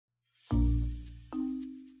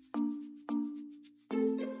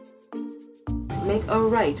Make a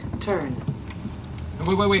right turn.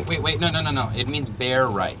 Wait. No. It means bear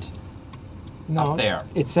right. No, up there.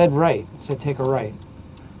 It said right. It said take a right.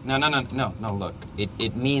 No, look.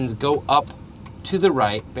 It means go up to the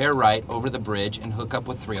right, bear right, over the bridge, and hook up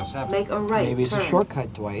with 307. Make a right Maybe it's turn. a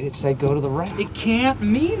shortcut, Dwight. It said go to the right. It can't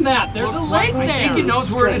mean that. There's a lake there. I think it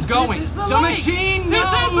knows where it is going. This is the the lake. machine This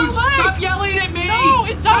knows. is the lake. Stop yelling at me. No,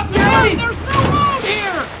 it's Stop not yelling. there. There's no road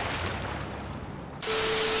here.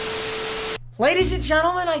 Ladies and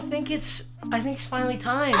gentlemen, I think it's finally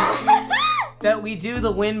time that we do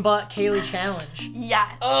the Win Butt Kaylee challenge.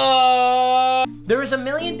 Yes. There was a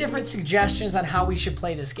million different suggestions on how we should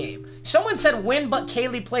play this game. Someone said Win Butt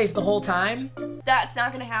Kaylee plays the whole time. That's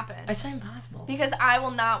not gonna happen. I said impossible. Because I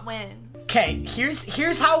will not win. Okay,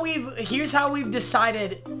 here's how we've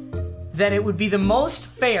decided that it would be the most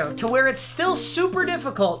fair to where it's still super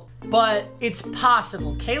difficult, but it's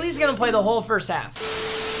possible. Kaylee's gonna play the whole first half.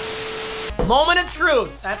 Moment of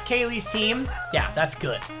truth. That's Kaylee's team. Yeah, that's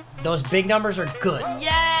good. Those big numbers are good.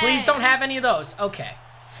 Yay! Please don't have any of those. Okay.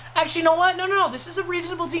 Actually, you know what? No. This is a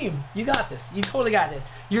reasonable team. You got this. You totally got this.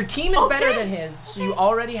 Your team is better than his, so you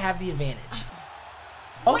already have the advantage.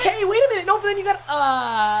 Okay, wait a minute. No, but then you got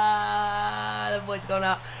the voice going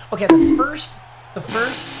out. Okay, the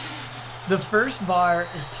first bar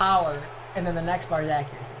is power, and then the next bar is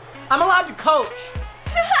accuracy. I'm allowed to coach.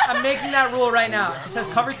 I'm making that rule right now. It says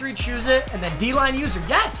cover 3, choose it, and then D-line user.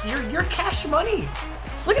 Yes, you're cash money.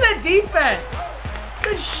 Look at that defense.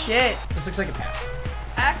 Good shit. This looks like a pass.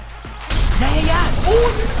 X. Yes. Oh,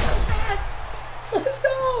 let's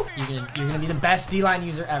go. You're gonna be the best D-line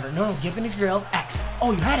user ever. No, give him his grill. X.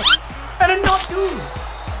 Oh, you had it. And enough, dude.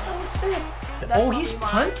 That was sick. Oh, he's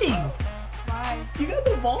punting. Why? You got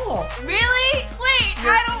the ball. Really? Wait,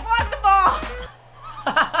 I don't want the ball.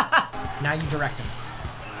 Now you direct him.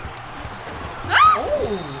 Ah!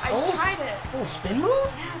 Oh, I tried it. Little spin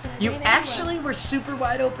move? You actually were super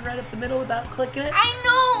wide open right up the middle without clicking it. I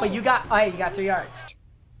know. But you got 3 yards.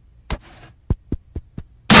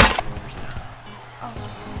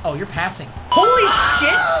 Oh, you're passing. Holy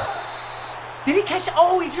shit! Did he catch it?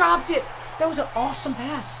 Oh, he dropped it. That was an awesome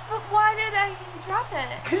pass. But why did I drop it?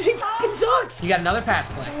 Because he fucking sucks. You got another pass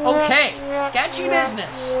play. Okay, sketchy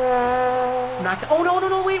business. I'm not gonna, oh,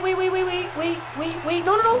 no, wait. No,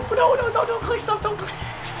 don't click stuff, don't click.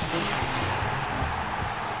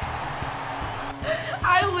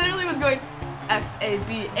 I literally was going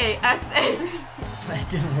X-A-B-A, X-A. That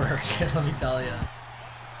didn't work, let me tell you.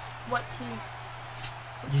 What team?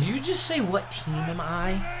 Did you just say what team am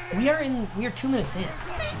I? We are 2 minutes in.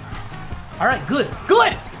 All right, good.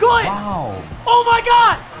 Wow. Oh my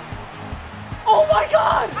God! Oh my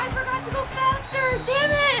God! I forgot to go faster,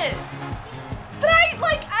 damn it! But I did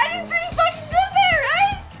pretty fucking good there,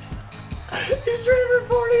 right? He's running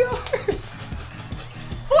for 40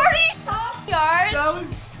 yards. 40 yards? That was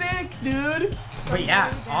sick, dude. But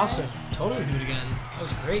yeah, awesome. Totally do it again. That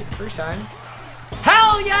was great the first time.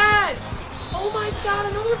 Hell yes! Oh my God,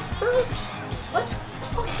 another first. Let's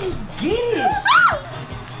fucking get it.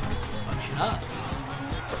 Function up.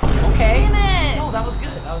 Okay. Damn it. No, that was good.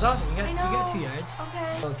 That was awesome. We got 2 yards.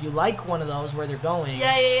 Okay. So if you like one of those where they're going.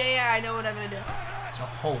 Yeah, I know what I'm gonna do. So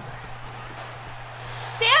hold it.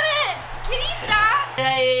 Damn it! Can you stop?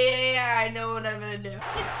 Yeah, I know what I'm gonna do.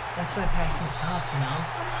 That's why passing's tough, you know?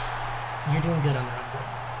 You're doing good on the run.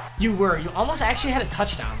 You almost actually had a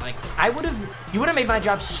touchdown. Like, you would have made my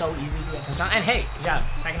job so easy if you had a touchdown. And hey, good job,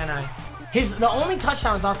 2nd and 9. The only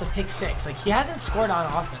touchdown is off the pick 6. Like, he hasn't scored on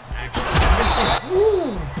offense, actually.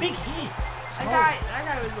 Ooh, big hit. That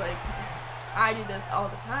guy was like, I do this all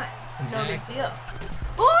the time. Exactly. No big deal.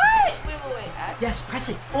 What? Wait. X. Yes, press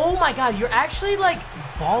it. Oh my God, you're actually like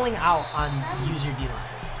balling out on user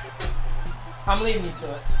D-line. I'm leaving you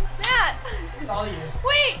to it. Matt! It's all you.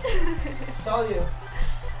 Wait! It's all you.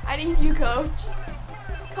 I need you, coach.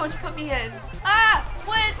 Coach, put me in. Ah!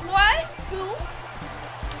 What? Who?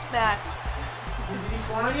 Matt. Did he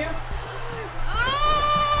swarm on you?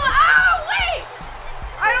 Oh, wait!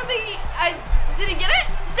 I don't think did he get it?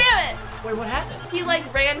 Damn it! Wait, what happened? He like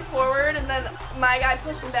ran forward and then my guy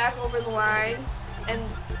pushed him back over the line and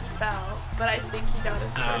he fell. But I think he got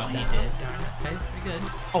his first down. He did. Darn it. Okay, pretty good.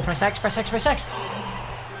 Oh, press X.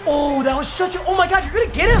 Oh, that was such a, oh my God, you're gonna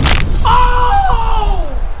get him. Oh!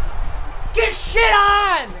 Get shit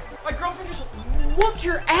on! My girlfriend just whooped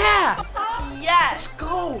your ass. Yes. Let's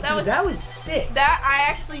go. That was sick. That I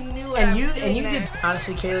actually knew what I was doing And you there. did,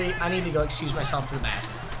 honestly, Kaylee, I need to go excuse myself to the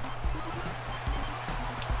bathroom.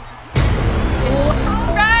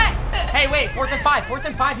 Right. Hey, wait, 4th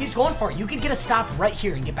and 5, he's going for it. You can get a stop right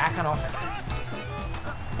here and get back on offense.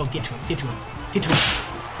 Oh, get to him.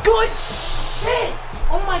 Good shit!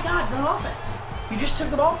 Oh my god, you're on offense. You just took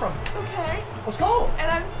the ball from me. Okay. Let's go. And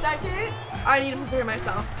I'm second. I need to prepare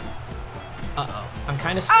myself. Uh-oh. I'm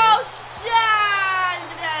kind of scared. Oh, shit!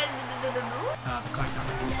 The clock's on.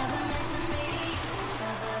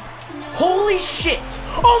 Holy shit!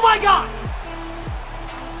 Oh my god!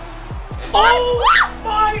 Oh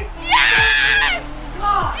my Yes!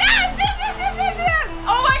 god! Yes! Yes!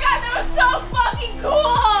 Oh my god, that was so fucking cool!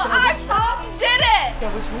 I fucking did it!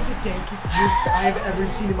 That was one of the dankest jukes I have ever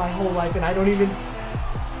seen in my whole life, and I don't even...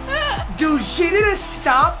 Dude, she did a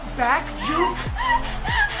stop back juke?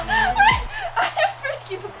 I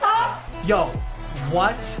freaking popped. Yo,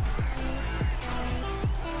 what?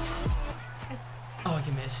 Oh,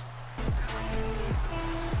 you missed.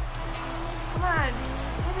 Come on.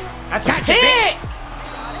 That's a hit!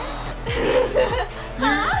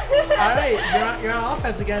 Huh? All right, you're on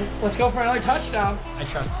offense again. Let's go for another touchdown. I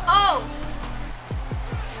trust you. Oh!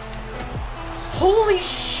 Holy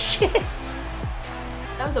shit!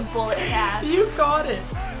 That was a bullet pass. You got it.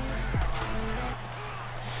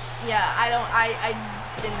 Yeah, I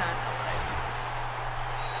did not know what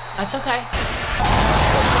That's okay.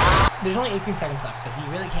 There's only 18 seconds left, so he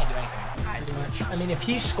really can't do anything. Pretty much. I mean, if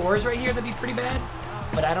he scores right here, that'd be pretty bad.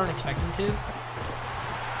 But I don't expect him to.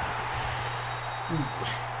 Ooh.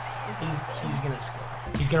 He's gonna score.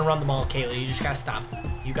 He's gonna run the ball, Kayla. You just gotta stop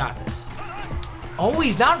him. You got this. Oh,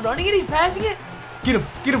 he's not running it. He's passing it. Get him.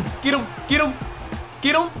 Get him. Get him. Get him.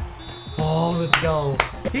 Get him. Oh, let's go.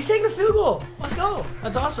 He's taking a field goal. Let's go.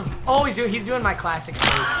 That's awesome. Oh, he's doing my classic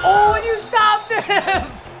fake. Oh, and you stopped him.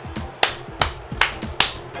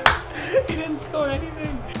 He didn't score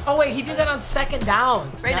anything. Oh wait, he did that on second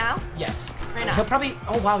down. Right now? Yes. Right now. He'll probably.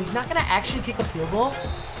 Oh wow, he's not gonna actually kick a field goal.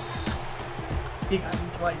 He got him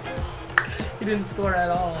twice. He didn't score at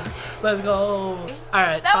all. Let's go. All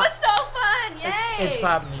right. That was so fun! Yay! It's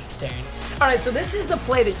probably turn. All right, so this is the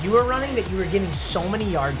play that you were running that you were getting so many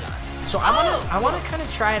yards on. So I want to kind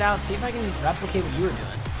of try it out, see if I can replicate what you were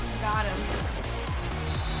doing. Got him.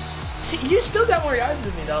 See, you still got more yards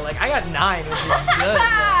than me though. Like I got 9, which is good.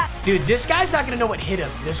 But, dude, this guy's not gonna know what hit him.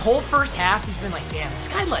 This whole first half, he's been like, damn, this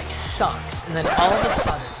guy like sucks. And then all of a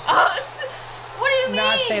sudden. What do you mean?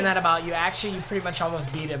 Not saying that about you. Actually, you pretty much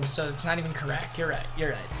almost beat him, so it's not even correct. You're right. You're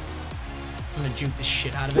right. I'm gonna juke the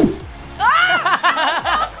shit out of him.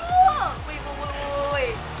 Ah!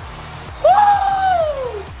 Wait.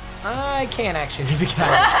 Woo! I can't actually. There's a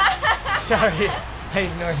guy. Sorry. I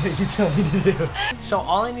ignored what you told me to do. So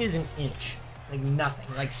all I need is an inch. Like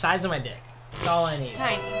nothing. Like size of my dick. That's all I need.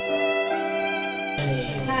 Tiny.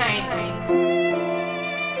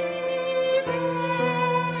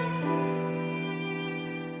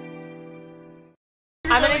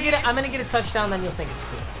 I'm gonna get a touchdown, then you'll think it's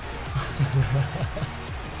cool.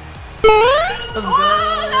 Let's go.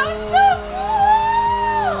 That was so cool!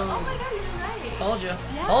 Oh my god, you're right. Told you.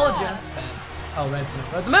 Yeah. Told you. Oh, right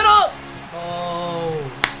the middle. Let's go.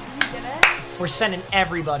 You did it? We're sending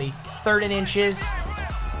everybody. 3rd and inches.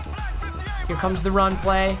 Here comes the run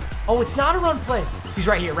play. Oh, it's not a run play. He's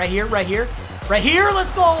right here.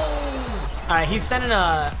 Let's go. All right, he's sending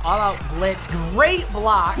a all-out blitz. Great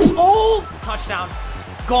blocks. Oh, touchdown.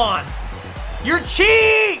 Gone. Your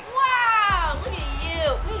cheeks. Wow, look at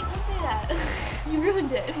you. Wait, don't say that. You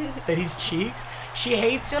ruined it. That he's cheeks? She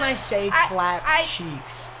hates when I say clap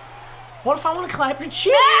cheeks. What if I want to clap your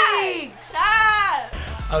cheeks? Stop.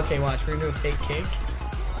 Okay, watch. We're gonna do a fake kick.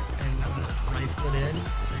 And I'm gonna rifle it in.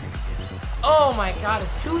 Oh my god,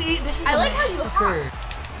 it's too easy. This is a massacre.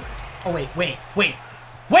 Oh, wait.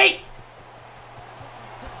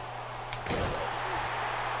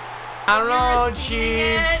 I don't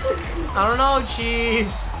know, Chief.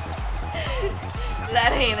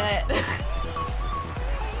 That ain't it.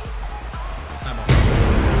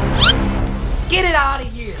 Get it out of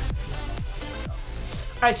here.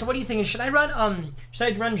 All right, so what are you thinking? Should I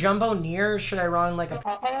run jumbo near? Or should I run like a?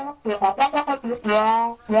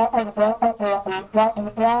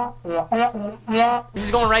 This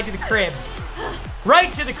is going right to the crib.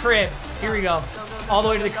 Right to the crib. Here we go. All the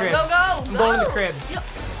way to the crib. Go. I'm going to the crib. Yep.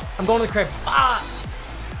 I'm going to the crib. Ah!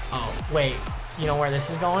 Oh, wait. You know where this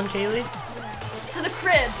is going, Kaylee? To the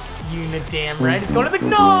crib. You damn right. It's going to the...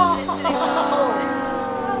 No!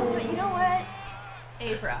 Oh, but you know what?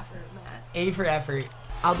 A for effort, Matt. A for effort.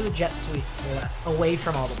 I'll do a jet sweep to the left, away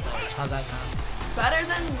from all the players. How's that sound? Better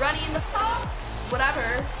than running in the pop.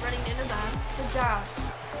 Whatever. Running into them. Good job.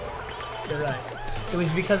 You're right. It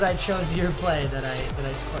was because I chose your play that I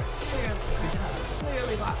scored.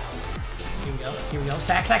 Clearly wow. Here we go.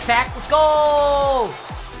 Sack. Let's go!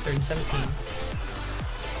 3rd and 17.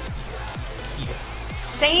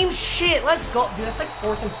 Same shit. Let's go. Dude, that's like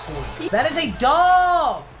 4th and 4. That is a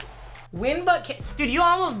dog. Win, but dude, you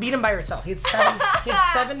almost beat him by yourself. He had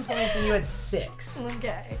 7 points and you had 6.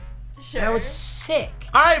 Okay. Sure. That was sick.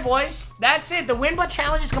 All right, boys. That's it. The win, but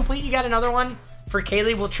challenge is complete. You got another one for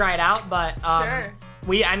Kaylee. We'll try it out, but Sure.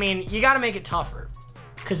 I mean, you got to make it tougher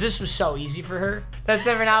because this was so easy for her. That's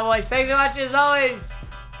it for now, boys. Thanks so much as always.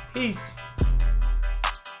 Peace.